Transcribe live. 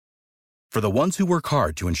For the ones who work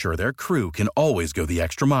hard to ensure their crew can always go the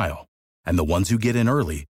extra mile, and the ones who get in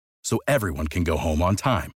early so everyone can go home on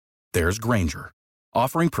time, there's Grainger,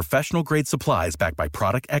 offering professional-grade supplies backed by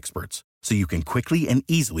product experts so you can quickly and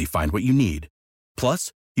easily find what you need.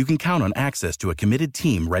 Plus, you can count on access to a committed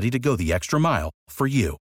team ready to go the extra mile for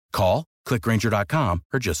you. Call, click Grainger.com,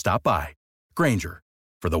 or just stop by. Grainger,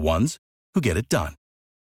 for the ones who get it done.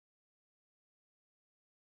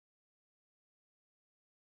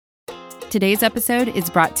 Today's episode is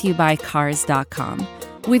brought to you by Cars.com.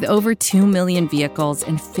 With over 2 million vehicles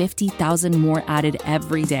and 50,000 more added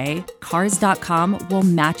every day, Cars.com will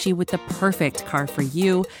match you with the perfect car for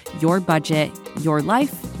you, your budget, your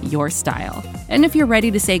life, your style. And if you're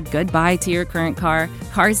ready to say goodbye to your current car,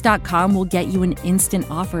 Cars.com will get you an instant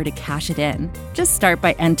offer to cash it in. Just start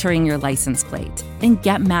by entering your license plate and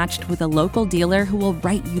get matched with a local dealer who will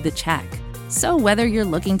write you the check. So whether you're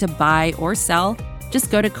looking to buy or sell, just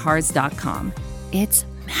go to Cars.com. It's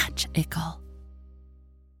magical.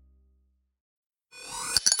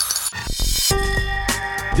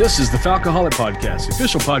 This is the Falcoholic Podcast, the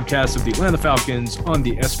official podcast of the Atlanta Falcons on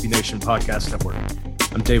the SB Nation Podcast Network.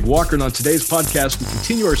 I'm Dave Walker, and on today's podcast, we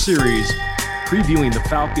continue our series previewing the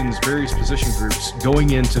Falcons' various position groups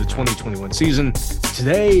going into the 2021 season.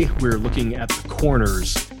 Today, we're looking at the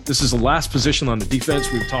corners. This is the last position on the defense.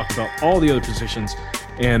 We've talked about all the other positions.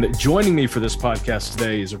 And joining me for this podcast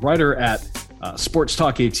today is a writer at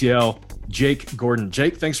SportsTalk ATL, Jake Gordon.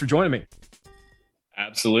 Jake, thanks for joining me.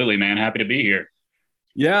 Absolutely, man. Happy to be here.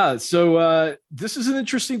 Yeah, so this is an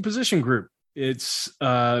interesting position group. It's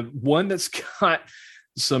one that's got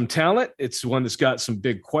some talent. It's one that's got some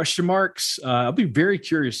big question marks. I'll be very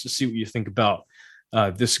curious to see what you think about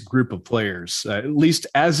this group of players, at least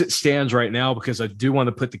as it stands right now, because I do want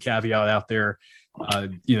to put the caveat out there.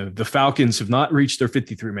 The Falcons have not reached their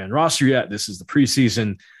 53-man roster yet. This is the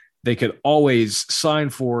preseason. They could always sign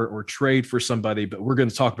for or trade for somebody, but we're going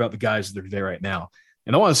to talk about the guys that are there right now.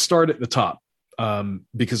 And I want to start at the top.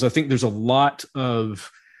 Because I think there's a lot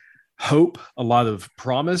of hope, a lot of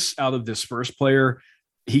promise out of this first player.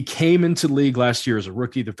 He came into the league last year as a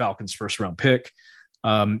rookie, the Falcons' first-round pick,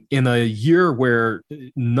 in a year where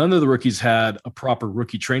none of the rookies had a proper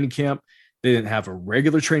rookie training camp. They didn't have a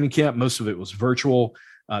regular training camp. Most of it was virtual.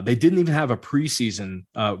 They didn't even have a preseason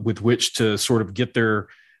with which to sort of get their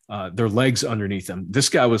legs underneath them. This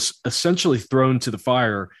guy was essentially thrown to the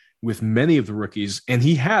fire with many of the rookies, and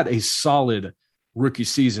he had a solid rookie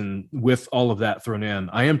season with all of that thrown in.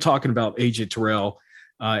 I am talking about AJ Terrell,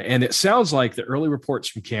 and it sounds like the early reports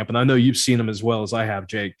from camp, and I know you've seen them as well as I have,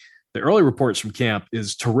 Jake. The early reports from camp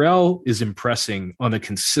is Terrell is impressing on a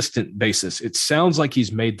consistent basis. It sounds like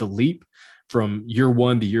he's made the leap from year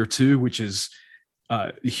one to year two, which is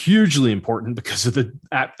hugely important because of the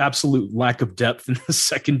absolute lack of depth in the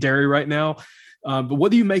secondary right now. But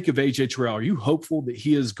what do you make of AJ Terrell? Are you hopeful that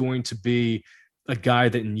he is going to be a guy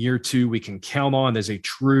that in year two we can count on as a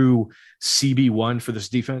true CB1 for this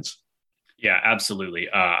defense? Yeah, absolutely.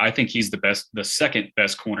 I think he's the second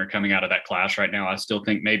best corner coming out of that class right now. I still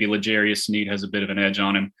think maybe L'Jarius Sneed has a bit of an edge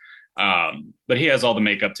on him. But he has all the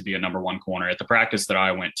makeup to be a number one corner. At the practice that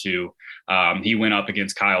I went to, he went up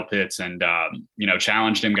against Kyle Pitts and,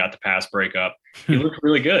 challenged him, got the pass breakup. He looked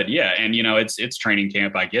really good. Yeah. And, it's training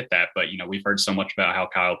camp. I get that. But, we've heard so much about how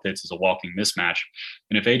Kyle Pitts is a walking mismatch.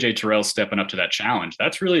 And if AJ Terrell's stepping up to that challenge,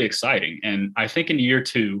 that's really exciting. And I think in year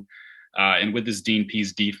two, and with this Dean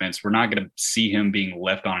Pease defense, we're not going to see him being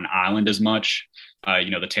left on an island as much.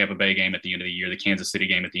 The Tampa Bay game at the end of the year, the Kansas City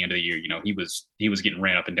game at the end of the year, he was getting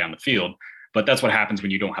ran up and down the field. But that's what happens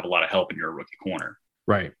when you don't have a lot of help and you're a rookie corner.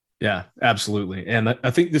 Right. Yeah, absolutely. And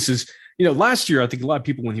I think this is, last year, I think a lot of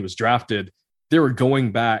people when he was drafted, they were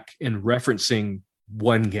going back and referencing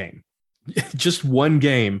one game, just one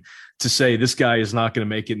game to say this guy is not going to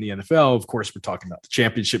make it in the NFL. Of course, we're talking about the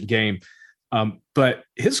championship game. But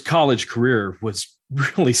his college career was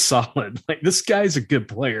really solid. Like, this guy's a good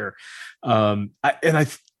player. I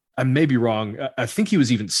may be wrong. I think he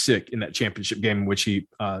was even sick in that championship game in which he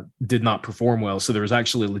did not perform well. So there was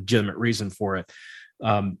actually a legitimate reason for it.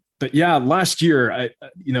 But yeah, last year,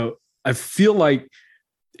 I feel like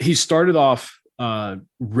he started off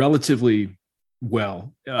relatively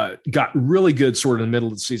well, got really good sort of in the middle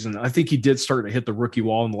of the season. I think he did start to hit the rookie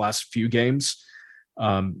wall in the last few games.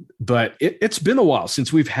 But it's been a while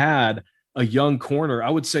since we've had a young corner. I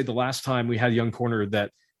would say the last time we had a young corner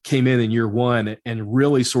that came in year one and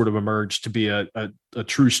really sort of emerged to be a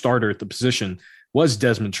true starter at the position was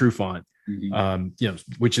Desmond Trufant,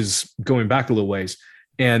 which is going back a little ways.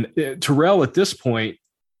 And Terrell at this point,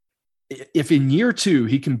 if in year two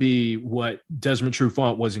he can be what Desmond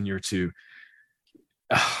Trufant was in year two,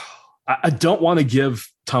 I don't want to give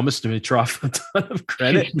Thomas Dimitroff a ton of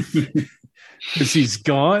credit because he's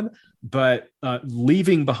gone, but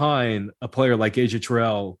leaving behind a player like AJ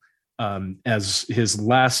Terrell as his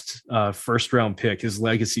last first round pick, his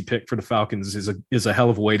legacy pick for the Falcons is a hell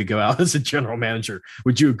of a way to go out as a general manager.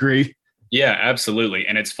 Would you agree? Yeah, absolutely.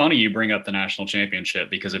 And it's funny you bring up the national championship,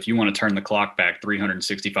 because if you want to turn the clock back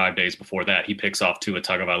 365 days before that, he picks off Tua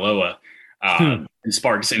Tagovailoa and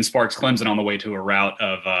sparks Clemson on the way to a rout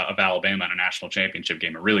of Alabama in a national championship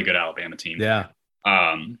game, a really good Alabama team. Yeah.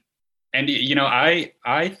 And, you know,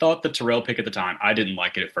 I thought the Terrell pick at the time, I didn't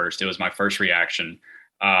like it at first. It was my first reaction.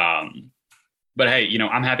 But hey, you know,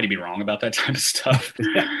 I'm happy to be wrong about that type of stuff.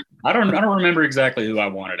 I don't remember exactly who I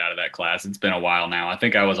wanted out of that class. It's been a while now. I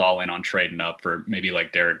think I was all in on trading up for maybe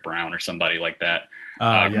like Derek Brown or somebody like that.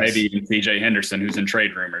 Yes. Maybe even CJ Henderson, who's in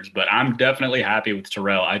trade rumors. But I'm definitely happy with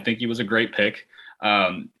Terrell. I think he was a great pick.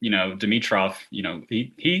 You know, Dimitroff, you know,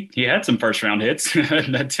 he had some first round hits.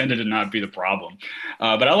 That tended to not be the problem.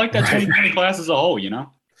 But I like that 2020 class as a whole, you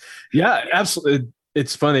know? Yeah, absolutely.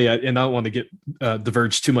 It's funny, and I don't want to get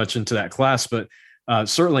diverge too much into that class, but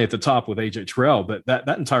certainly at the top with AJ Terrell. But that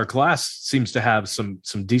entire class seems to have some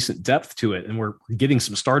decent depth to it, and we're getting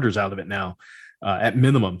some starters out of it now at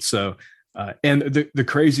minimum. So, and the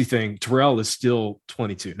crazy thing, Terrell is still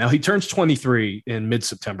 22. Now he turns 23 in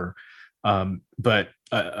mid-September, but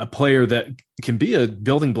a player that can be a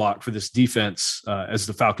building block for this defense as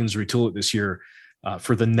the Falcons retool it this year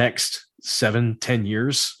for the next 7-10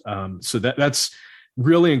 years. So that's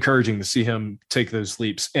really encouraging to see him take those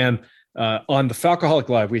leaps. And on the Falcoholic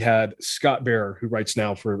Live, we had Scott Bear, who writes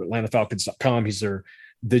now for AtlantaFalcons.com. He's their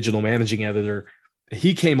digital managing editor.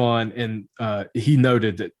 He came on and he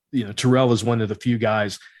noted that, you know, Terrell is one of the few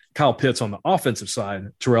guys, Kyle Pitts on the offensive side,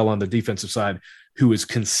 Terrell on the defensive side, who is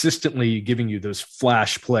consistently giving you those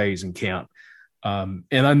flash plays in camp. And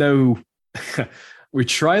I know we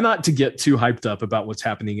try not to get too hyped up about what's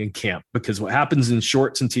happening in camp, because what happens in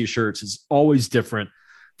shorts and T-shirts is always different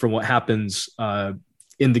from what happens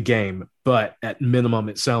in the game. But at minimum,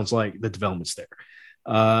 it sounds like the development's there.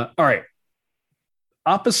 All right.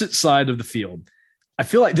 Opposite side of the field. I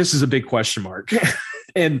feel like this is a big question mark.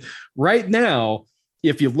 And right now,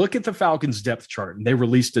 if you look at the Falcons depth chart, and they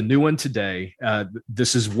released a new one today,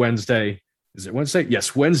 this is Wednesday. Is it Wednesday?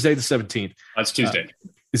 Yes, Wednesday the 17th. That's Tuesday.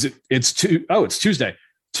 It's Tuesday.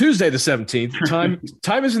 Tuesday the 17th.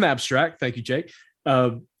 Time is an abstract. Thank you, Jake.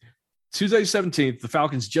 Tuesday the 17th, the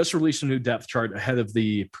Falcons just released a new depth chart ahead of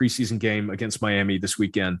the preseason game against Miami this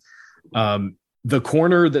weekend. The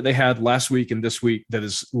corner that they had last week and this week that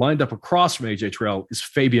is lined up across from AJ Terrell is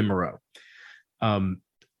Fabian Moreau.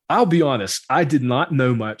 I'll be honest, I did not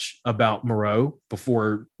know much about Moreau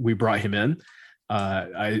before we brought him in.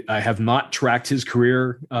 I have not tracked his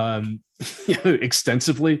career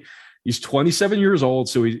extensively. He's 27 years old,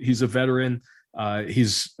 so he's a veteran. I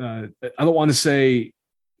don't want to say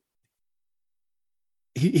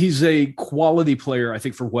he's a quality player, I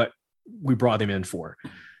think, for what we brought him in for.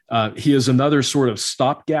 He is another sort of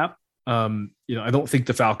stopgap. I don't think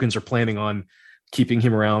the Falcons are planning on keeping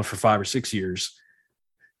him around for 5 or 6 years.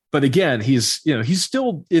 But again, he's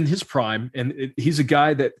still in his prime, and he's a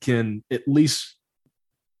guy that can at least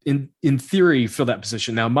in theory fill that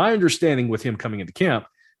position. Now, my understanding with him coming into camp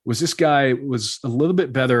was this guy was a little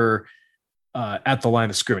bit better at the line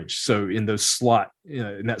of scrimmage. So in those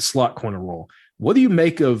in that slot corner role. What do you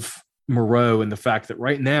make of Moreau and the fact that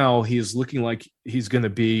right now he is looking like he's going to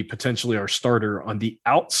be potentially our starter on the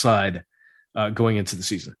outside going into the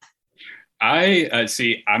season? I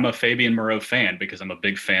see. I'm a Fabian Moreau fan because I'm a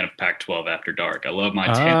big fan of Pac-12 After Dark. I love my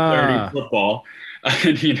 10:30 football.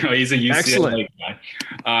 He's a UCLA guy.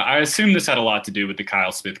 I assume this had a lot to do with the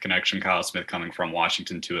Kyle Smith connection. Kyle Smith coming from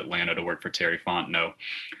Washington to Atlanta to work for Terry Fontenot.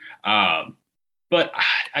 But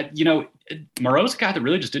Moreau's a guy that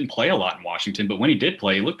really just didn't play a lot in Washington. But when he did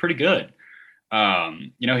play, he looked pretty good.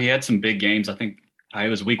 He had some big games. I think it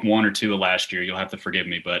was week 1 or 2 of last year. You'll have to forgive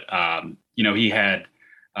me, but he had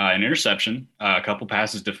an interception, a couple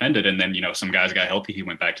passes defended, and then some guys got healthy. He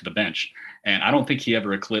went back to the bench, and I don't think he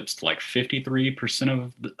ever eclipsed like 53%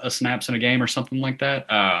 of the snaps in a game or something like that.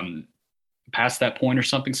 Past that point or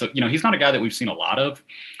something. So he's not a guy that we've seen a lot of,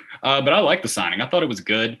 but I like the signing. I thought it was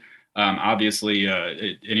good. Obviously,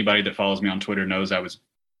 anybody that follows me on Twitter knows I was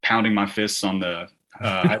pounding my fists on the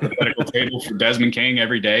hypothetical table for Desmond King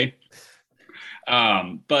every day.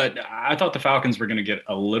 But I thought the Falcons were going to get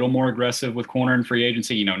a little more aggressive with corner and free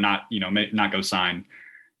agency, not go sign,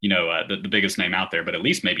 the biggest name out there, but at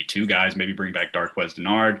least maybe 2 guys, maybe bring back Darqueze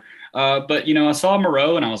Dennard. But I saw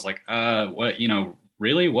Moreau and I was like,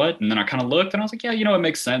 really, what? And then I kind of looked and I was like, yeah, it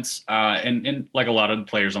makes sense. And like a lot of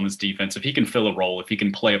players on this defense, if he can fill a role, if he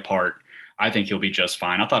can play a part, I think he'll be just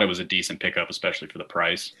fine. I thought it was a decent pickup, especially for the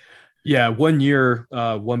price. Yeah, 1 year,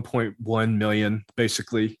 1.1 million,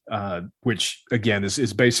 basically, which again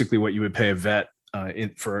is basically what you would pay a vet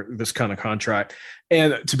for this kind of contract.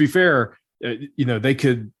 And to be fair, they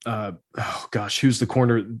could. Who's the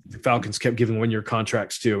corner the Falcons kept giving 1 year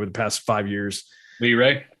contracts to over the past 5 years? Lee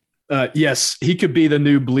Ray. Yes, he could be the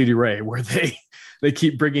new Bleedy Ray, where they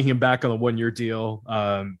keep bringing him back on a 1 year deal.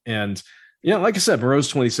 And like I said, Moreau's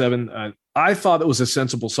 27. I thought it was a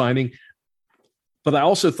sensible signing. But I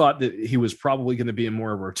also thought that he was probably going to be in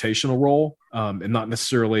more of a rotational role and not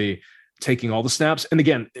necessarily taking all the snaps. And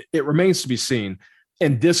again, it remains to be seen.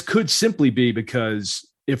 And this could simply be because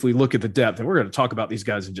if we look at the depth, and we're going to talk about these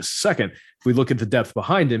guys in just a second, if we look at the depth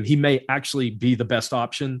behind him, he may actually be the best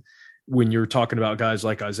option when you're talking about guys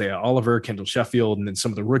like Isaiah Oliver, Kendall Sheffield, and then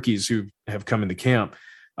some of the rookies who have come into camp.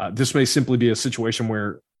 This may simply be a situation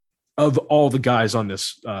where of all the guys on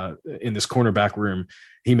this in this cornerback room,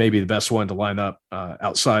 he may be the best one to line up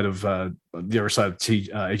outside of the other side of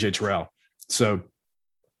AJ Terrell. So,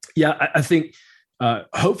 yeah, I think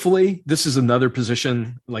hopefully this is another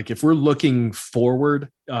position. Like if we're looking forward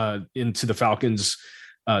into the Falcons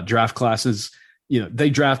draft classes, they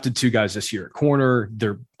drafted 2 guys this year at corner.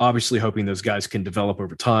 They're obviously hoping those guys can develop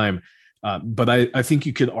over time. But I think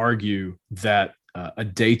you could argue that a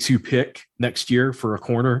day 2 pick next year for a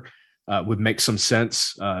corner would make some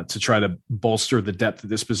sense to try to bolster the depth of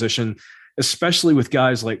this position, especially with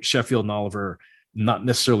guys like Sheffield and Oliver not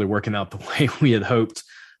necessarily working out the way we had hoped.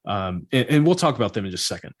 And we'll talk about them in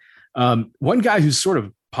just a second. One guy who's sort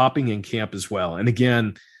of popping in camp as well. And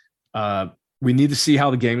again, we need to see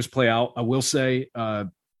how the games play out. I will say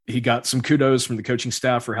he got some kudos from the coaching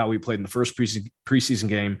staff for how he played in the first preseason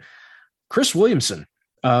game. Chris Williamson,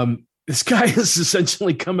 this guy has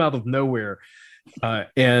essentially come out of nowhere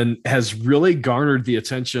and has really garnered the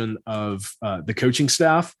attention of the coaching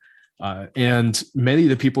staff and many of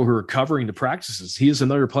the people who are covering the practices. He is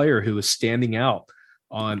another player who is standing out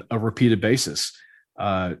on a repeated basis.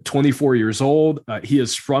 24 years old. He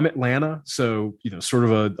is from Atlanta, so sort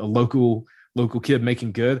of a local kid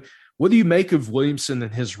making good. What do you make of Williamson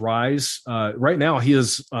and his rise? Right now, he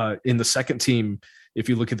is in the second team if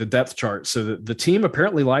you look at the depth chart. So the team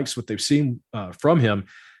apparently likes what they've seen from him.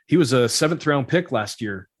 He was a 7th round pick last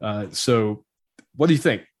year. So what do you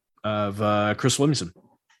think of Chris Williamson?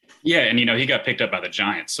 Yeah, and he got picked up by the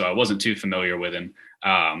Giants, so I wasn't too familiar with him.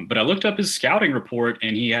 But I looked up his scouting report,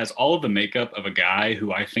 and he has all of the makeup of a guy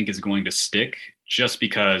who I think is going to stick just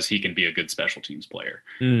because he can be a good special teams player.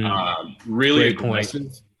 Really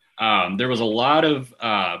aggressive. There was a lot of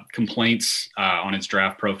complaints on his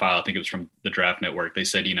draft profile. I think it was from the Draft Network. They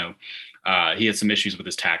said, he had some issues with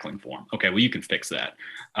his tackling form. Okay, well, you can fix that.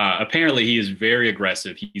 Apparently, he is very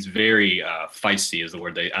aggressive. He's very feisty is the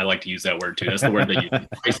word I like to use that word too. That's the word they use,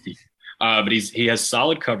 feisty. But he has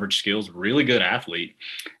solid coverage skills, really good athlete.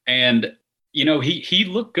 And, he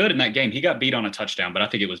looked good in that game. He got beat on a touchdown, but I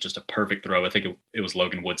think it was just a perfect throw. I think it was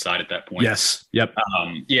Logan Woodside at that point. Yes. Yep.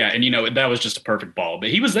 And, that was just a perfect ball. But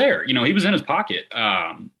he was there. He was in his pocket.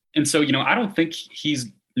 And so, I don't think he's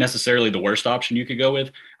necessarily the worst option you could go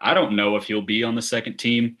with. I don't know if he'll be on the second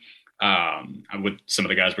team with some of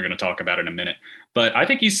the guys we're going to talk about in a minute. But I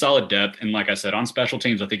think he's solid depth. And like I said, on special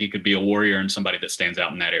teams, I think he could be a warrior and somebody that stands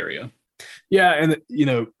out in that area. Yeah. And,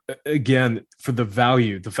 again, for the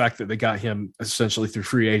value, the fact that they got him essentially through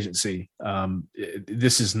free agency,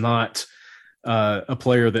 this is not a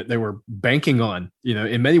player that they were banking on.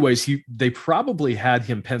 In many ways, they probably had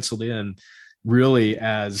him penciled in really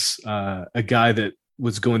as a guy that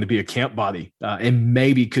was going to be a camp body and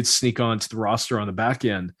maybe could sneak onto the roster on the back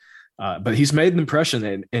end. But he's made an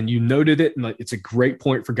impression, and you noted it. And it's a great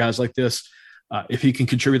point for guys like this. If he can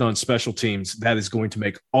contribute on special teams, that is going to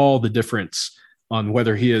make all the difference on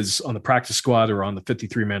whether he is on the practice squad or on the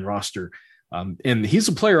 53-man roster. And he's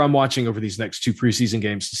a player I'm watching over these next 2 preseason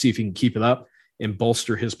games to see if he can keep it up and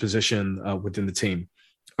bolster his position within the team.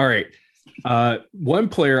 All right. One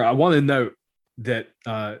player I want to note that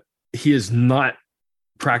he is not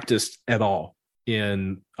practiced at all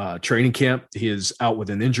in training camp. He is out with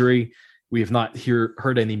an injury. We have not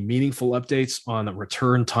heard any meaningful updates on a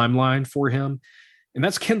return timeline for him, and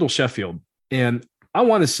that's Kendall Sheffield. And I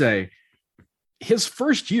want to say his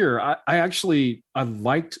first year, I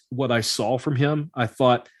liked what I saw from him. I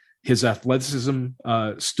thought his athleticism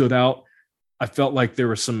stood out. I felt like there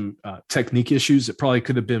were some technique issues that probably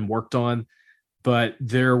could have been worked on, but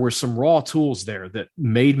there were some raw tools there that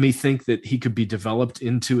made me think that he could be developed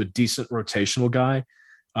into a decent rotational guy.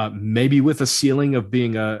 maybe with a ceiling of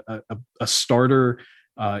being a starter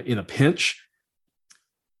in a pinch.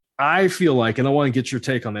 I feel like, and I want to get your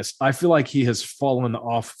take on this, I feel like he has fallen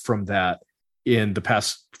off from that in the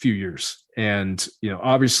past few years. And,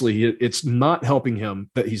 obviously it's not helping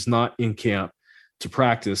him that he's not in camp to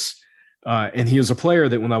practice. And he is a player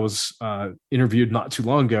that when I was interviewed not too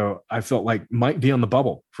long ago, I felt like might be on the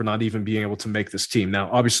bubble for not even being able to make this team.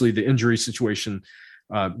 Now, obviously the injury situation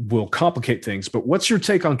will complicate things, but what's your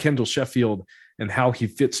take on Kendall Sheffield and how he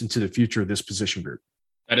fits into the future of this position group?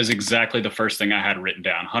 That is exactly the first thing I had written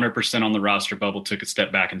down. 100% on the roster bubble, took a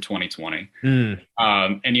step back in 2020. And,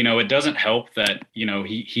 it doesn't help that,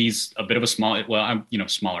 he's a bit of a smaller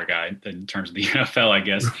guy in terms of the NFL, I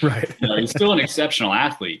guess. Right. He's still an exceptional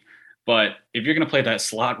athlete. But if you're going to play that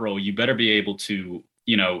slot role, you better be able to,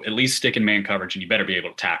 at least stick in man coverage, and you better be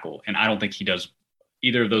able to tackle. And I don't think he does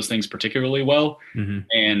either of those things particularly well.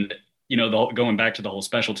 And, going back to the whole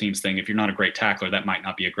special teams thing, if you're not a great tackler, that might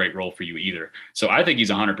not be a great role for you either. So I think he's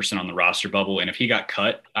 100% on the roster bubble. And if he got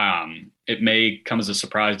cut, it may come as a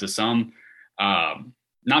surprise to some.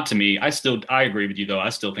 Not to me. I agree with you, though. I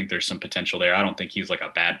still think there's some potential there. I don't think he's like a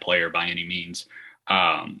bad player by any means.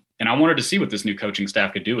 And I wanted to see what this new coaching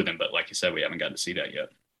staff could do with him. But like you said, we haven't gotten to see that yet.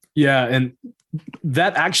 Yeah. And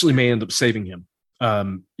that actually may end up saving him.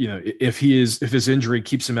 If his injury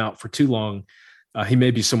keeps him out for too long, he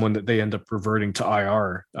may be someone that they end up reverting to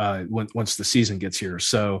IR once the season gets here.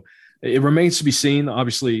 So it remains to be seen.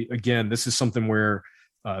 Obviously, again, this is something where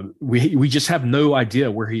we just have no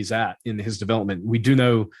idea where he's at in his development. We do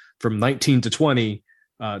know from 19 to 20,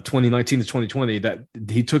 2019 to 2020, that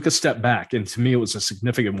he took a step back. And to me, it was a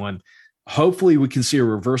significant one. Hopefully we can see a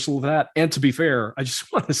reversal of that. And to be fair, I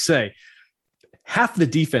just want to say half the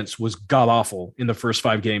defense was god awful in the first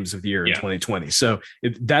 5 games of the year in 2020. So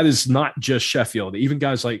that is not just Sheffield. Even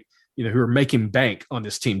guys like, who are making bank on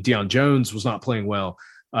this team. Deion Jones was not playing well.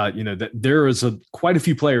 That there is quite a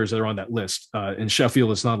few players that are on that list, and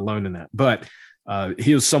Sheffield is not alone in that. But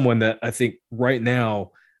he is someone that I think right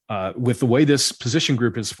now, with the way this position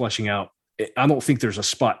group is fleshing out, I don't think there's a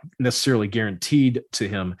spot necessarily guaranteed to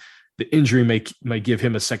him. The injury may give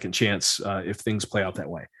him a second chance if things play out that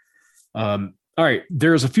way. All right,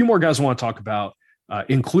 there's a few more guys I want to talk about,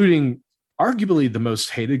 including arguably the most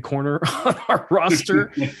hated corner on our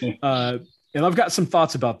roster. And I've got some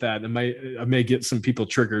thoughts about that. I may get some people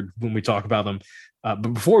triggered when we talk about them.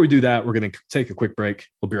 But before we do that, we're going to take a quick break.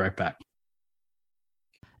 We'll be right back.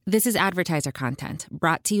 This is advertiser content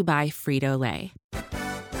brought to you by Frito-Lay.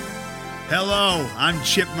 Hello, I'm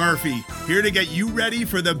Chip Murphy, here to get you ready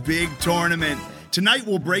for the big tournament. Tonight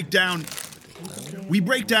we'll break down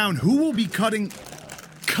who will be cutting.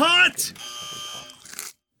 Cut!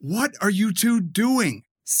 What are you two doing?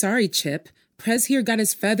 Sorry, Chip. Prez here got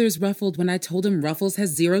his feathers ruffled when I told him Ruffles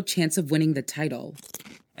has 0 chance of winning the title.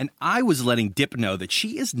 And I was letting Dip know that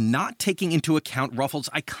she is not taking into account Ruffles'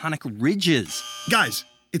 iconic ridges. Guys,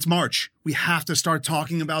 it's March. We have to start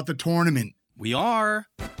talking about the tournament. We are.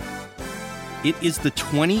 It is the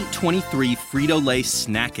 2023 Frito-Lay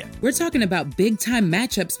Snack-It. We're talking about big-time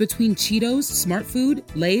matchups between Cheetos, Smart Food,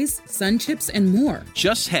 Lay's, Sun Chips, and more.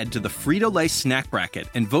 Just head to the Frito-Lay Snack Bracket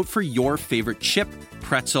and vote for your favorite chip,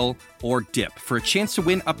 pretzel, or dip for a chance to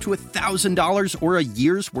win up to $1,000 or a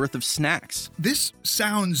year's worth of snacks. This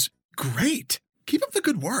sounds great. Keep up the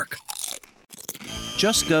good work.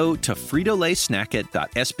 Just go to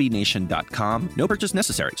fritolaysnackit.sbnation.com. No purchase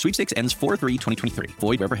necessary. Sweepstakes ends 4/3/2023.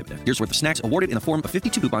 Void where prohibited. Here's worth of snacks awarded in the form of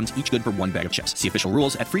 52 coupons, each good for 1 bag of chips. See official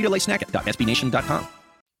rules at fritolaysnackit.sbnation.com.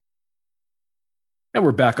 And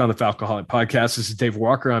we're back on the Falcoholic Podcast. This is Dave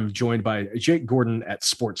Walker. I'm joined by Jake Gordon at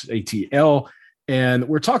Sports ATL. And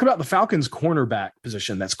we're talking about the Falcons cornerback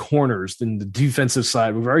position. That's corners, then the defensive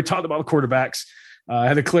side. We've already talked about the quarterbacks. I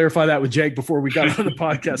had to clarify that with Jake before we got on the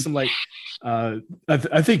podcast. I'm like, I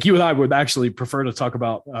think you and I would actually prefer to talk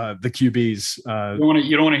about the QBs.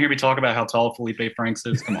 You don't want to hear me talk about how tall Felipe Franks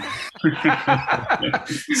is? Come on.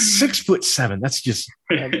 6'7".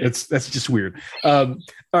 That's just weird. All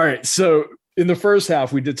right. So in the first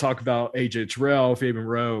half, we did talk about AJ Terrell, Fabian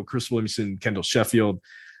Rowe, Chris Williamson, Kendall Sheffield.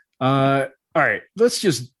 All right, let's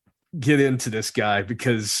just get into this guy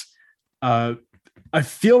because I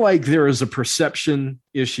feel like there is a perception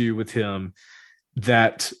issue with him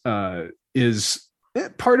that is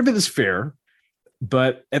part of it is fair,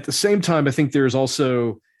 but at the same time, I think there's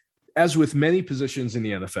also, as with many positions in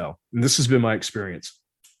the NFL, and this has been my experience,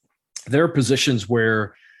 there are positions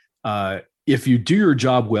where if you do your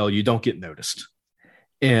job well, you don't get noticed.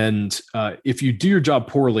 And if you do your job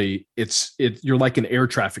poorly, you're like an air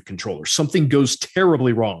traffic controller. Something goes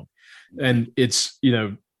terribly wrong. And it's,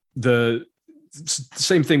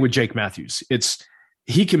 same thing with Jake Matthews.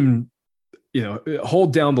 He can,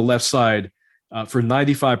 hold down the left side for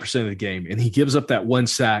 95% of the game, and he gives up that one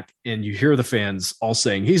sack, and you hear the fans all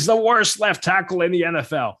saying he's the worst left tackle in the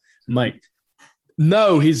NFL. I'm like,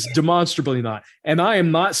 no, he's demonstrably not. And I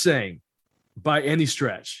am not saying by any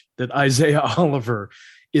stretch that Isaiah Oliver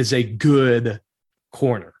is a good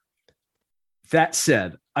corner. That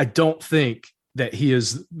said, I don't think that he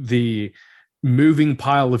is the moving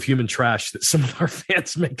pile of human trash that some of our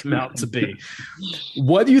fans make him out to be.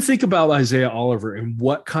 What do you think about Isaiah Oliver, and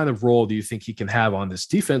what kind of role do you think he can have on this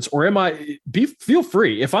defense? Or feel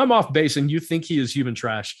free. If I'm off base and you think he is human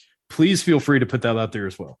trash, please feel free to put that out there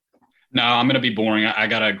as well. No, I'm going to be boring. I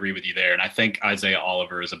got to agree with you there. And I think Isaiah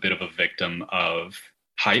Oliver is a bit of a victim of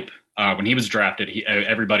hype. When he was drafted,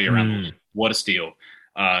 everybody around, what a steal.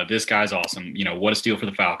 This guy's awesome. What a steal for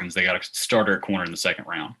the Falcons. They got a starter at corner in the second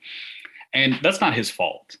round. And that's not his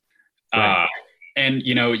fault. Right. And,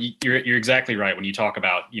 you're exactly right. When you talk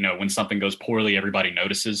about, when something goes poorly, everybody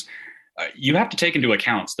notices. You have to take into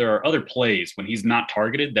account there are other plays when he's not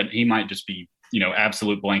targeted that he might just be,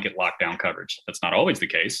 absolute blanket lockdown coverage. That's not always the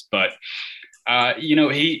case. But, I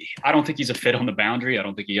don't think he's a fit on the boundary. I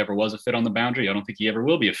don't think he ever was a fit on the boundary. I don't think he ever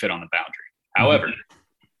will be a fit on the boundary. However,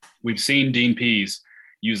 we've seen Dean Pease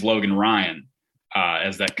use Logan Ryan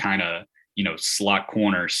as that kind of, slot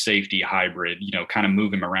corner safety hybrid, kind of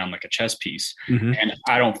move him around like a chess piece. And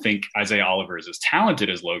I don't think Isaiah Oliver is as talented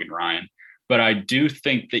as Logan Ryan, but I do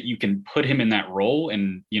think that you can put him in that role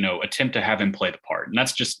and, attempt to have him play the part. And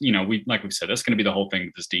that's just, like we've said, that's going to be the whole thing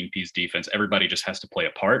with this Dean Pease defense. Everybody just has to play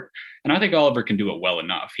a part. And I think Oliver can do it well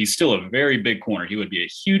enough. He's still a very big corner. He would be a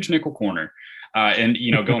huge nickel corner. And,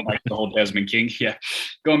 going back to the whole Desmond King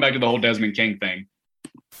thing,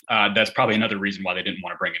 that's probably another reason why they didn't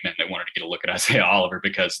want to bring him in. They wanted to get a look at Isaiah Oliver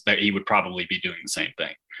because he would probably be doing the same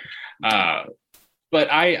thing.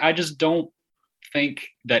 But I just don't think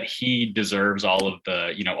that he deserves all of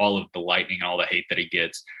the lightning and all the hate that he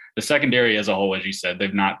gets. The secondary as a whole, as you said,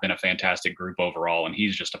 they've not been a fantastic group overall, and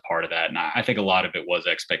he's just a part of that. And I think a lot of it was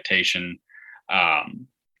expectation.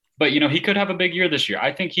 But he could have a big year this year.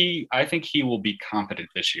 I think he will be competent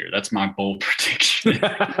this year. That's my bold prediction.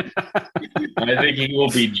 I think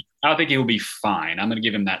he will be fine. I'm going to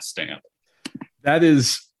give him that stamp. That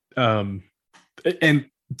is, and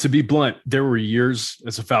to be blunt, there were years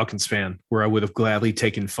as a Falcons fan where I would have gladly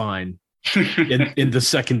taken fine in the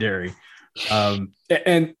secondary.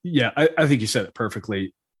 And yeah, I think you said it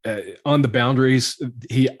perfectly. On the boundaries,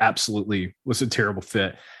 he absolutely was a terrible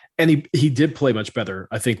fit. And he did play much better,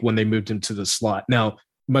 I think, when they moved him to the slot. Now,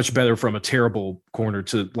 much better from a terrible corner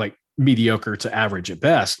to like mediocre to average at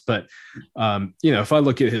best. But, if I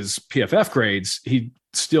look at his PFF grades, he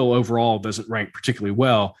still overall doesn't rank particularly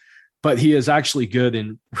well. But he is actually good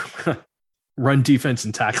in run defense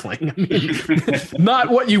and tackling. I mean, not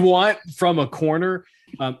what you want from a corner,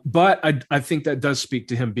 but I think that does speak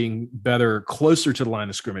to him being better closer to the line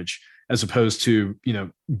of scrimmage as opposed to,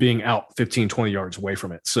 being out 15, 20 yards away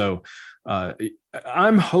from it. So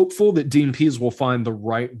I'm hopeful that Dean Pease will find the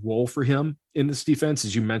right role for him in this defense.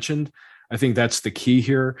 As you mentioned, I think that's the key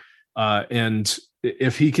here. And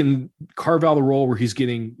if he can carve out a role where he's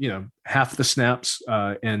getting, half the snaps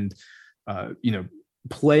and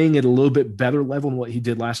playing at a little bit better level than what he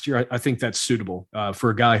did last year, I think that's suitable for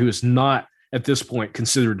a guy who is not at this point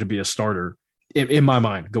considered to be a starter in my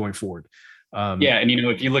mind going forward. Yeah. And,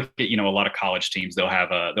 if you look at, a lot of college teams, they'll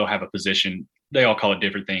have a position, they all call it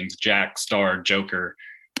different things, Jack, Star, Joker,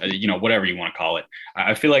 whatever you want to call it.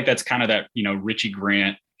 I feel like that's kind of that, Richie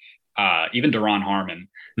Grant, even Deron Harmon,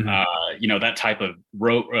 that type of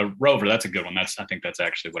rover. That's a good one. I think that's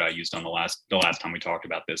actually what I used on the last time we talked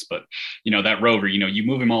about this, but that rover, you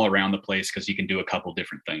move him all around the place because he can do a couple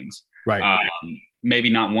different things. Right. Maybe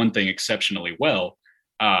not one thing exceptionally well,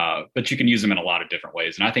 but you can use them in a lot of different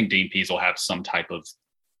ways. And I think Dean Pease will have some type of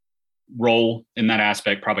role in that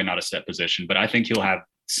aspect, probably not a set position, but I think he'll have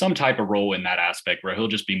some type of role in that aspect where he'll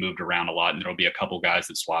just be moved around a lot and there'll be a couple guys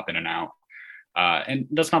that swap in and out. And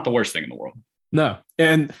that's not the worst thing in the world. No.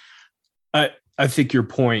 And I think your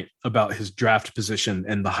point about his draft position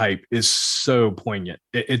and the hype is so poignant.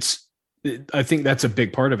 I think that's a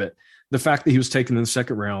big part of it. The fact that he was taken in the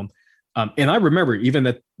second round. And I remember even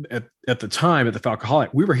at the time at the Falcoholic,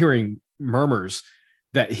 we were hearing murmurs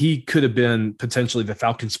that he could have been potentially the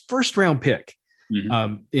Falcons' first round pick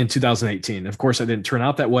in 2018. Of course, it didn't turn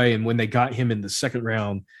out that way. And when they got him in the second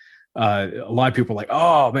round, a lot of people were like,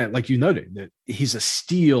 oh man, like you noted that he's a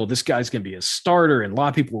steal. This guy's going to be a starter. And a lot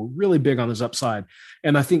of people were really big on his upside.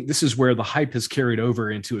 And I think this is where the hype has carried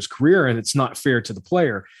over into his career. And it's not fair to the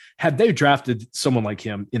player. Had they drafted someone like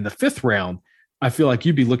him in the fifth round, I feel like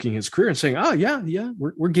you'd be looking at his career and saying, oh yeah,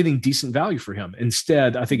 we're getting decent value for him.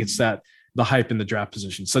 Instead, I think it's that the hype in the draft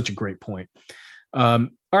position. Such a great point. All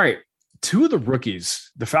right. Two of the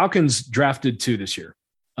rookies, the Falcons drafted 2 this year.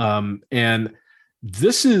 And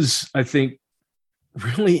this is, I think,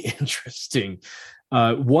 really interesting.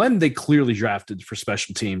 One, they clearly drafted for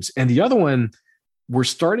special teams. And the other one, we're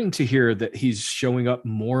starting to hear that he's showing up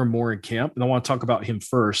more and more in camp. And I want to talk about him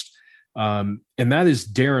first. And that is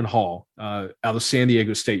Darren Hall out of San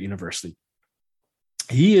Diego State University.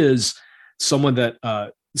 He is someone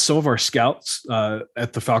that some of our scouts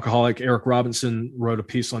at the Falcoholic, Eric Robinson, wrote a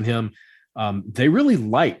piece on him. They really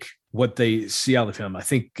like what they see out of him. I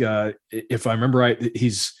think if I remember right,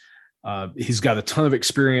 he's got a ton of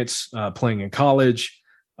experience playing in college.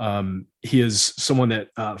 He is someone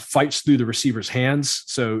that fights through the receiver's hands.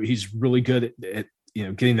 So he's really good at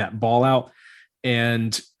getting that ball out.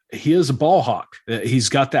 And he is a ball hawk. He's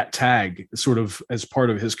got that tag sort of as part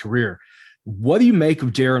of his career. What do you make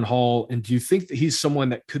of Darren Hall? And do you think that he's someone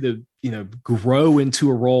that could have, grow into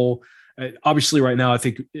a role? Obviously right now, I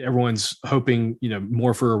think everyone's hoping,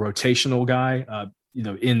 more for a rotational guy,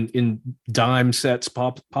 in dime sets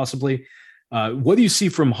possibly. What do you see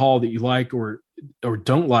from Hall that you like or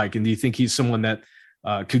don't like? And do you think he's someone that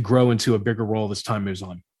could grow into a bigger role as time moves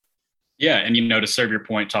on? Yeah. And, to serve your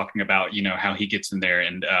point, talking about, how he gets in there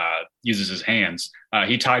and uses his hands,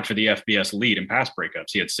 he tied for the FBS lead in pass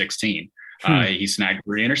breakups. He had 16. He snagged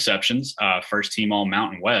 3 interceptions, first team all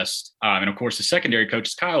Mountain West. And of course, the secondary coach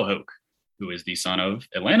is Kyle Hoke, who is the son of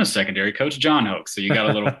Atlanta's secondary coach, John Hoke. So you got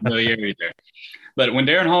a little familiarity there. But when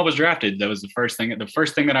Darren Hall was drafted, that was the first thing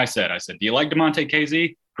that I said, do you like DeMonte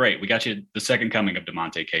Casey? Great. We got you the second coming of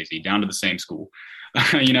DeMonte Casey down to the same school.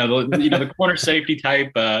 The corner safety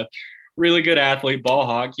type, really good athlete, ball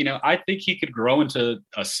hawk. I think he could grow into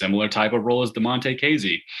a similar type of role as DeMonte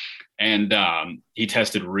Casey. And he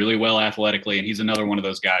tested really well athletically. And he's another one of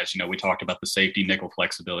those guys, we talked about the safety nickel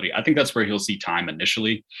flexibility. I think that's where he'll see time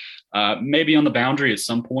initially, maybe on the boundary at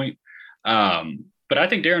some point. But I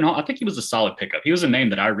think Darren Hall, I think he was a solid pickup. He was a name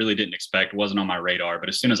that I really didn't expect, wasn't on my radar. But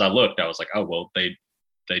as soon as I looked, I was like, oh, well, they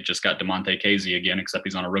just got DeMonte Casey again, except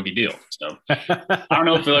he's on a rookie deal. So I don't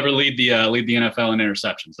know if he'll ever lead the NFL in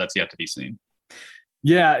interceptions. That's yet to be seen.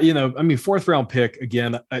 Yeah, 4th round pick,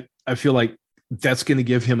 again, I feel like that's going to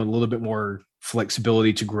give him a little bit more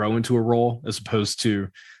flexibility to grow into a role as opposed to,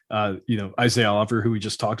 Isaiah Oliver, who we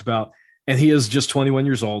just talked about. And he is just 21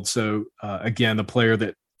 years old. So again, a player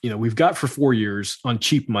that, we've got for 4 years on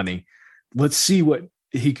cheap money. Let's see what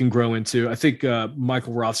he can grow into. I think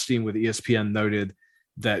Michael Rothstein with ESPN noted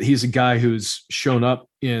that he's a guy who's shown up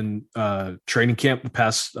in training camp the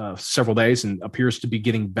past several days and appears to be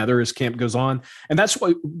getting better as camp goes on. And that's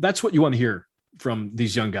what you want to hear from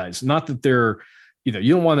these young guys. Not that they're, you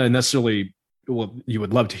don't want to necessarily, well, you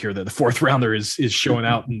would love to hear that the 4th rounder is showing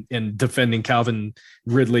out and defending Calvin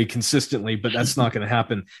Ridley consistently, but that's not going to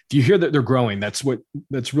happen. If you hear that they're growing, that's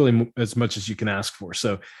really as much as you can ask for.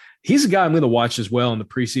 So he's a guy I'm going to watch as well in the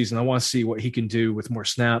preseason. I want to see what he can do with more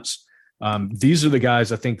snaps. These are the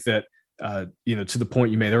guys I think that, to the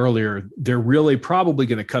point you made earlier, they're really probably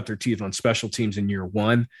going to cut their teeth on special teams in year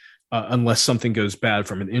 1, unless something goes bad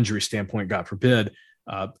from an injury standpoint, God forbid.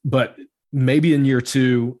 But maybe in year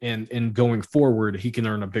 2 and going forward, he can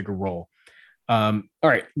earn a bigger role. All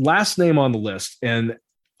right, last name on the list. And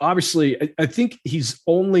obviously, I think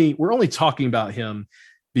we're only talking about him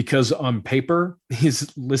because on paper,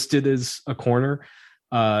 he's listed as a corner.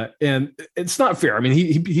 And it's not fair. I mean,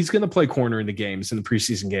 he's going to play corner in the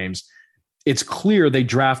preseason games. It's clear they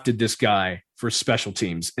drafted this guy for special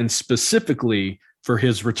teams and specifically for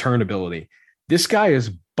his return ability. This guy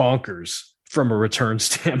is bonkers from a return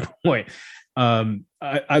standpoint.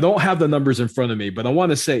 I don't have the numbers in front of me, but I want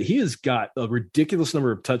to say he has got a ridiculous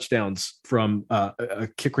number of touchdowns from a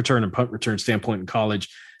kick return and punt return standpoint in college.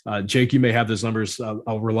 Jake, you may have those numbers.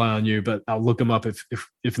 I'll rely on you, but I'll look them up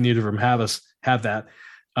if neither of them have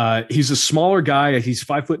that. He's a smaller guy. He's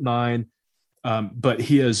 5'9", but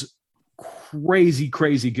he is crazy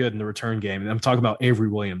good in the return game. And I'm talking about Avery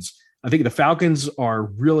Williams. I think the Falcons are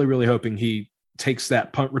really, really hoping he takes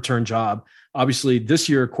that punt return job. Obviously, this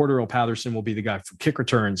year, Cordero Patterson will be the guy for kick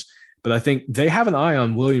returns, but I think they have an eye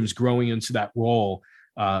on Williams growing into that role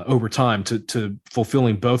over time to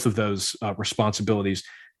fulfilling both of those responsibilities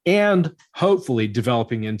and hopefully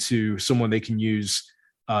developing into someone they can use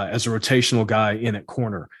as a rotational guy in at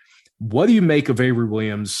corner. What do you make of Avery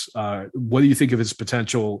Williams? What do you think of his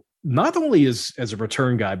potential, not only as a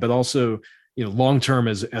return guy, but also long-term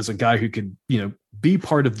as a guy who could, be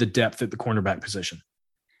part of the depth at the cornerback position?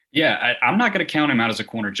 Yeah, I'm not going to count him out as a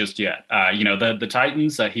corner just yet. The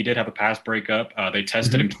Titans, he did have a pass breakup. They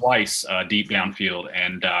tested him twice deep downfield,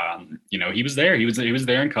 and he was there. He was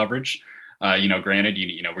there in coverage. Granted,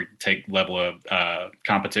 we take level of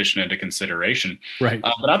competition into consideration, right?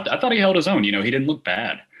 But I thought he held his own. He didn't look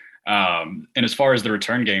bad. And as far as the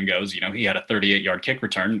return game goes, he had a 38-yard kick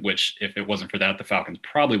return, which if it wasn't for that, the Falcons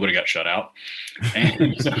probably would have got shut out.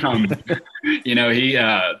 And he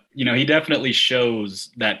definitely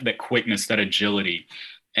shows that quickness, that agility,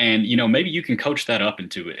 and maybe you can coach that up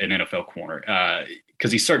into an NFL corner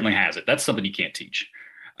because he certainly has it. That's something you can't teach.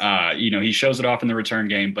 He shows it off in the return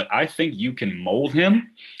game, but I think you can mold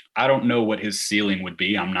him. I don't know what his ceiling would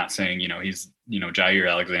be. I'm not saying, he's, Jair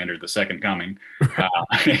Alexander, the second coming,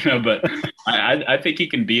 but I think he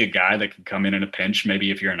can be a guy that can come in a pinch.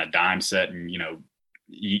 Maybe if you're in a dime set and,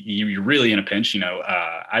 you're really in a pinch,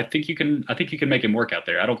 I think you can make him work out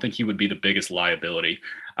there. I don't think he would be the biggest liability.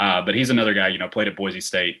 But he's another guy, played at Boise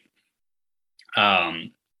State.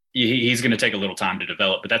 He's going to take a little time to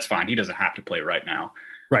develop, but that's fine. He doesn't have to play right now.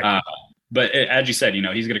 Right. But as you said,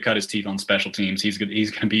 he's going to cut his teeth on special teams. He's going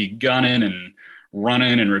to be gunning and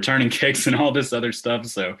running and returning kicks and all this other stuff.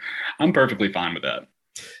 So I'm perfectly fine with that.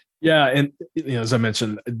 Yeah. And as I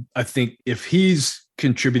mentioned, I think if he's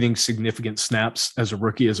contributing significant snaps as a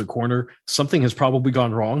rookie, as a corner, something has probably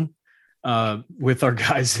gone wrong with our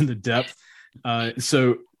guys in the depth.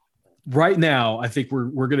 So right now, I think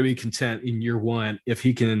we're going to be content in year one if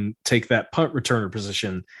he can take that punt returner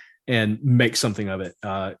position and make something of it.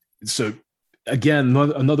 So again,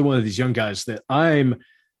 another one of these young guys that I'm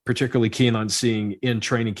particularly keen on seeing in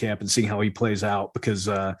training camp and seeing how he plays out, because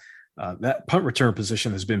that punt return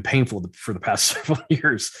position has been painful for the past several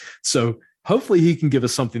years. So hopefully he can give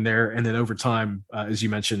us something there. And then over time, as you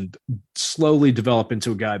mentioned, slowly develop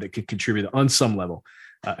into a guy that can contribute on some level.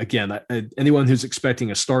 Again, anyone who's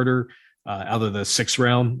expecting a starter out of the 6th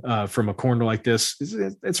round from a corner like this,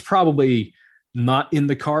 it's probably not in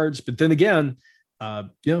the cards. But then again,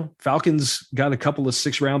 Falcons got a couple of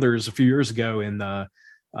 6th rounders a few years ago in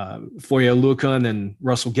Foye Oluokun and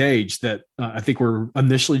Russell Gage that I think were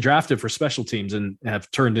initially drafted for special teams and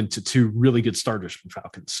have turned into 2 really good starters for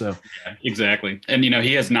Falcons. So yeah, exactly. And,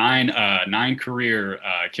 he has 9 career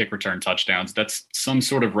kick return touchdowns. That's some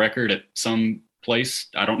sort of record at some place.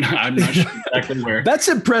 I don't know. I'm not sure exactly where. That's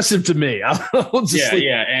impressive to me.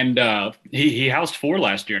 Yeah. And he housed 4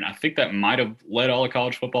 last year, and I think that might have led all of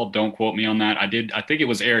college football. Don't quote me on that. I think it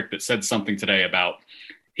was Eric that said something today about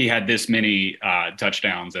he had this many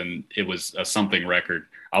touchdowns and it was a something record.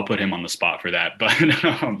 I'll put him on the spot for that. But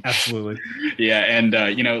absolutely. Yeah. And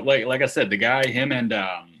like I said, the guy, him and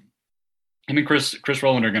Chris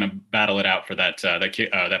Rowland are going to battle it out for that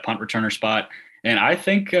punt returner spot. And I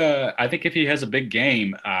think if he has a big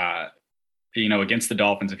game, against the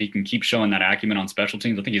Dolphins, if he can keep showing that acumen on special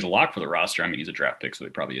teams, I think he's a lock for the roster. I mean, he's a draft pick, so he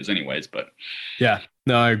probably is anyways. But yeah,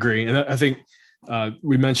 no, I agree. And I think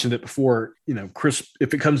we mentioned it before, Chris,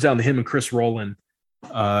 if it comes down to him and Chris Rowland,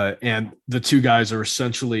 and the 2 guys are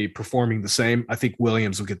essentially performing the same, I think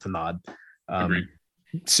Williams will get the nod.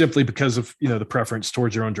 Simply because of, the preference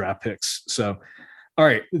towards your own draft picks. So, all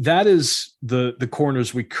right, that is the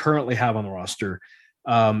corners we currently have on the roster.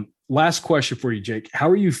 Last question for you, Jake. How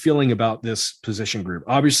are you feeling about this position group?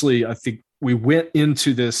 Obviously, I think we went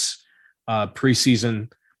into this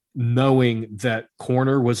preseason knowing that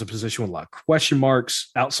corner was a position with a lot of question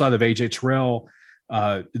marks outside of AJ Terrell.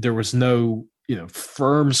 There was no,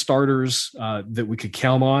 firm starters that we could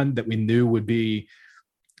count on that we knew would be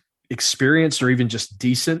experienced or even just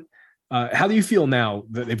decent. How do you feel now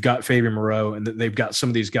that they've got Fabian Moreau and that they've got some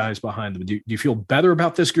of these guys behind them? Do you feel better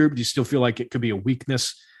about this group? Do you still feel like it could be a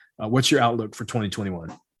weakness? What's your outlook for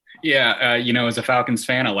 2021? Yeah, as a Falcons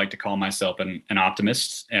fan, I like to call myself an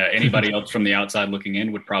optimist. Anybody else from the outside looking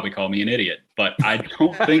in would probably call me an idiot. But I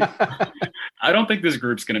don't think this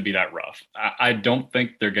group's going to be that rough. I don't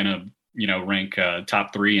think they're going to, rank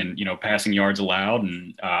top 3 and passing yards allowed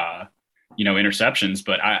and interceptions.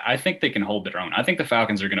 But I think they can hold their own. I think the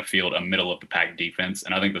Falcons are going to field a middle of the pack defense,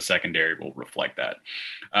 and I think the secondary will reflect that.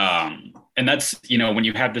 And that's, when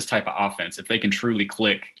you have this type of offense, if they can truly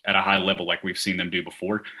click at a high level like we've seen them do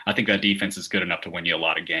before, I think that defense is good enough to win you a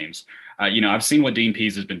lot of games. I've seen what Dean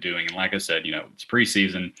Pease has been doing. And like I said, it's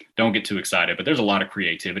preseason. Don't get too excited. But there's a lot of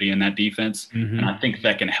creativity in that defense. Mm-hmm. And I think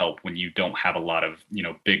that can help when you don't have a lot of,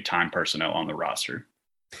 big-time personnel on the roster.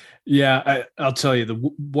 Yeah, I'll tell you, the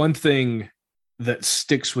one thing that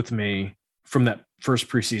sticks with me from that first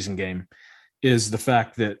preseason game is the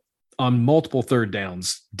fact that on multiple 3rd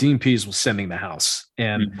downs, Dean Pease was sending the house.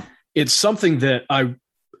 And it's something that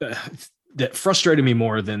that frustrated me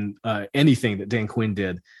more than anything that Dan Quinn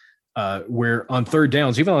did, where on third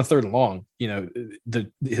downs, even on third and long,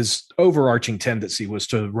 his overarching tendency was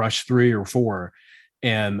to rush 3 or 4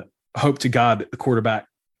 and hope to God that the quarterback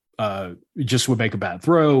just would make a bad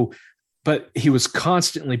throw. But he was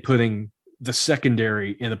constantly putting the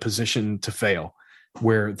secondary in a position to fail,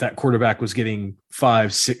 where that quarterback was getting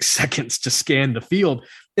 5-6 seconds to scan the field.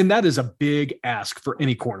 And that is a big ask for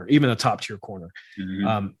any corner, even a top tier corner.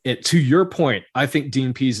 Mm-hmm. To your point, I think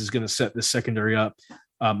Dean Pease is going to set this secondary up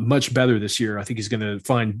much better this year. I think he's going to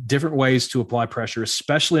find different ways to apply pressure,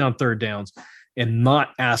 especially on third downs, and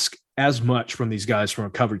not ask as much from these guys from a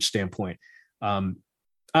coverage standpoint. I'm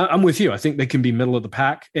with you. I think they can be middle of the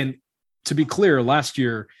pack. And to be clear, last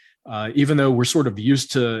year, even though we're sort of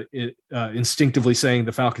used to it, instinctively saying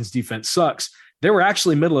the Falcons defense sucks, they were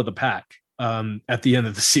actually middle of the pack at the end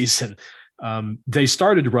of the season. They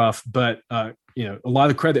started rough, but a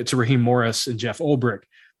lot of credit to Raheem Morris and Jeff Ulbrich.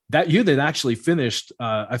 That unit actually finished,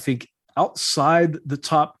 I think, outside the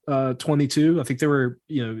top 22. I think they were,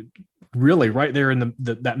 really right there in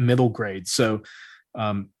that middle grade. So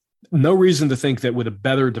no reason to think that with a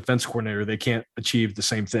better defense coordinator, they can't achieve the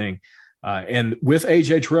same thing. And with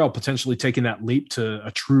AJ Terrell potentially taking that leap to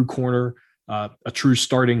a true corner, a true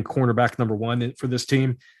starting cornerback number 1 for this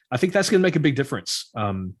team, I think that's going to make a big difference.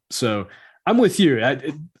 So I'm with you.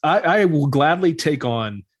 I will gladly take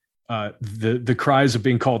on the cries of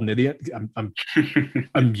being called an idiot.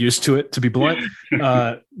 I'm used to it, to be blunt.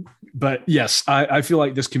 But yes, I feel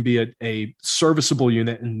like this can be a serviceable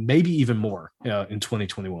unit and maybe even more in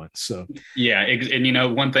 2021. So yeah,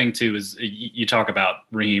 and one thing too is you talk about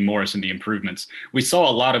Raheem Morris and the improvements. We saw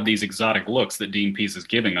a lot of these exotic looks that Dean Pease is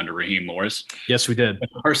giving under Raheem Morris. Yes, we did. But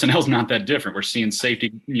the personnel's not that different. We're seeing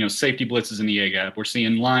safety blitzes in the A gap. We're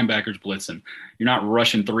seeing linebackers blitzing. You're not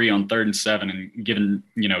rushing 3 on 3rd and 7 and giving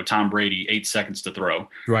Tom Brady 8 seconds to throw.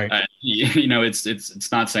 Right.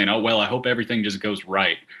 It's not saying, oh well, I hope everything just goes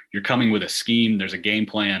right. You're coming with a scheme. There's a game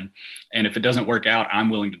plan. And if it doesn't work out, I'm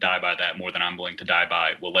willing to die by that more than I'm willing to die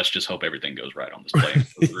by, well, let's just hope everything goes right on this play.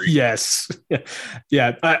 Yes.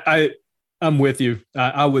 Yeah. I'm with you.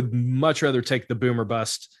 I would much rather take the boomer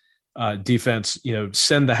bust defense,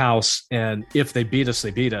 send the house. And if they beat us,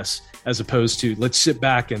 they beat us, as opposed to let's sit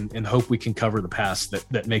back and hope we can cover the pass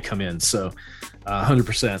that may come in. So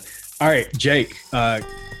 100%. All right, Jake,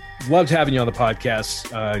 loved having you on the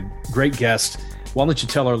podcast. Great guest. Why don't you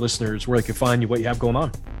tell our listeners where they can find you, what you have going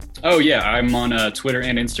on? Oh, yeah. I'm on Twitter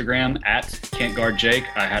and Instagram at Can't Guard Jake.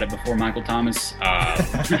 I had it before Michael Thomas.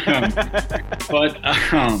 But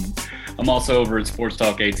I'm also over at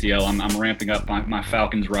SportsTalk ATL. I'm ramping up my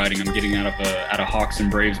Falcons writing. I'm getting out of Hawks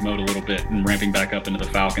and Braves mode a little bit and ramping back up into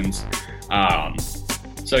the Falcons.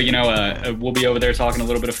 So, we'll be over there talking a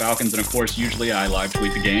little bit of Falcons. And, of course, usually I live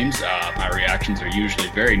tweet the games. My reactions are usually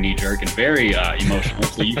very knee-jerk and very emotional.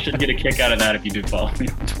 So you should get a kick out of that if you do follow me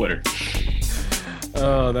on Twitter.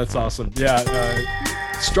 Oh, that's awesome. Yeah.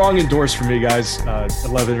 Strong endorse for me, guys. I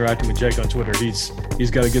love interacting with Jake on Twitter. He's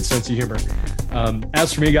got a good sense of humor.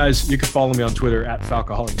 As for me, guys, you can follow me on Twitter at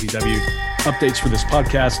FalcoholicBW. Updates for this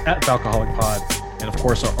podcast at FalcoholicPod. And, of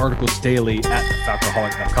course, our articles daily at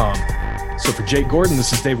falcoholic.com. So for Jake Gordon,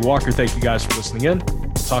 this is David Walker. Thank you guys for listening in.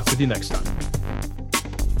 We'll talk with you next time.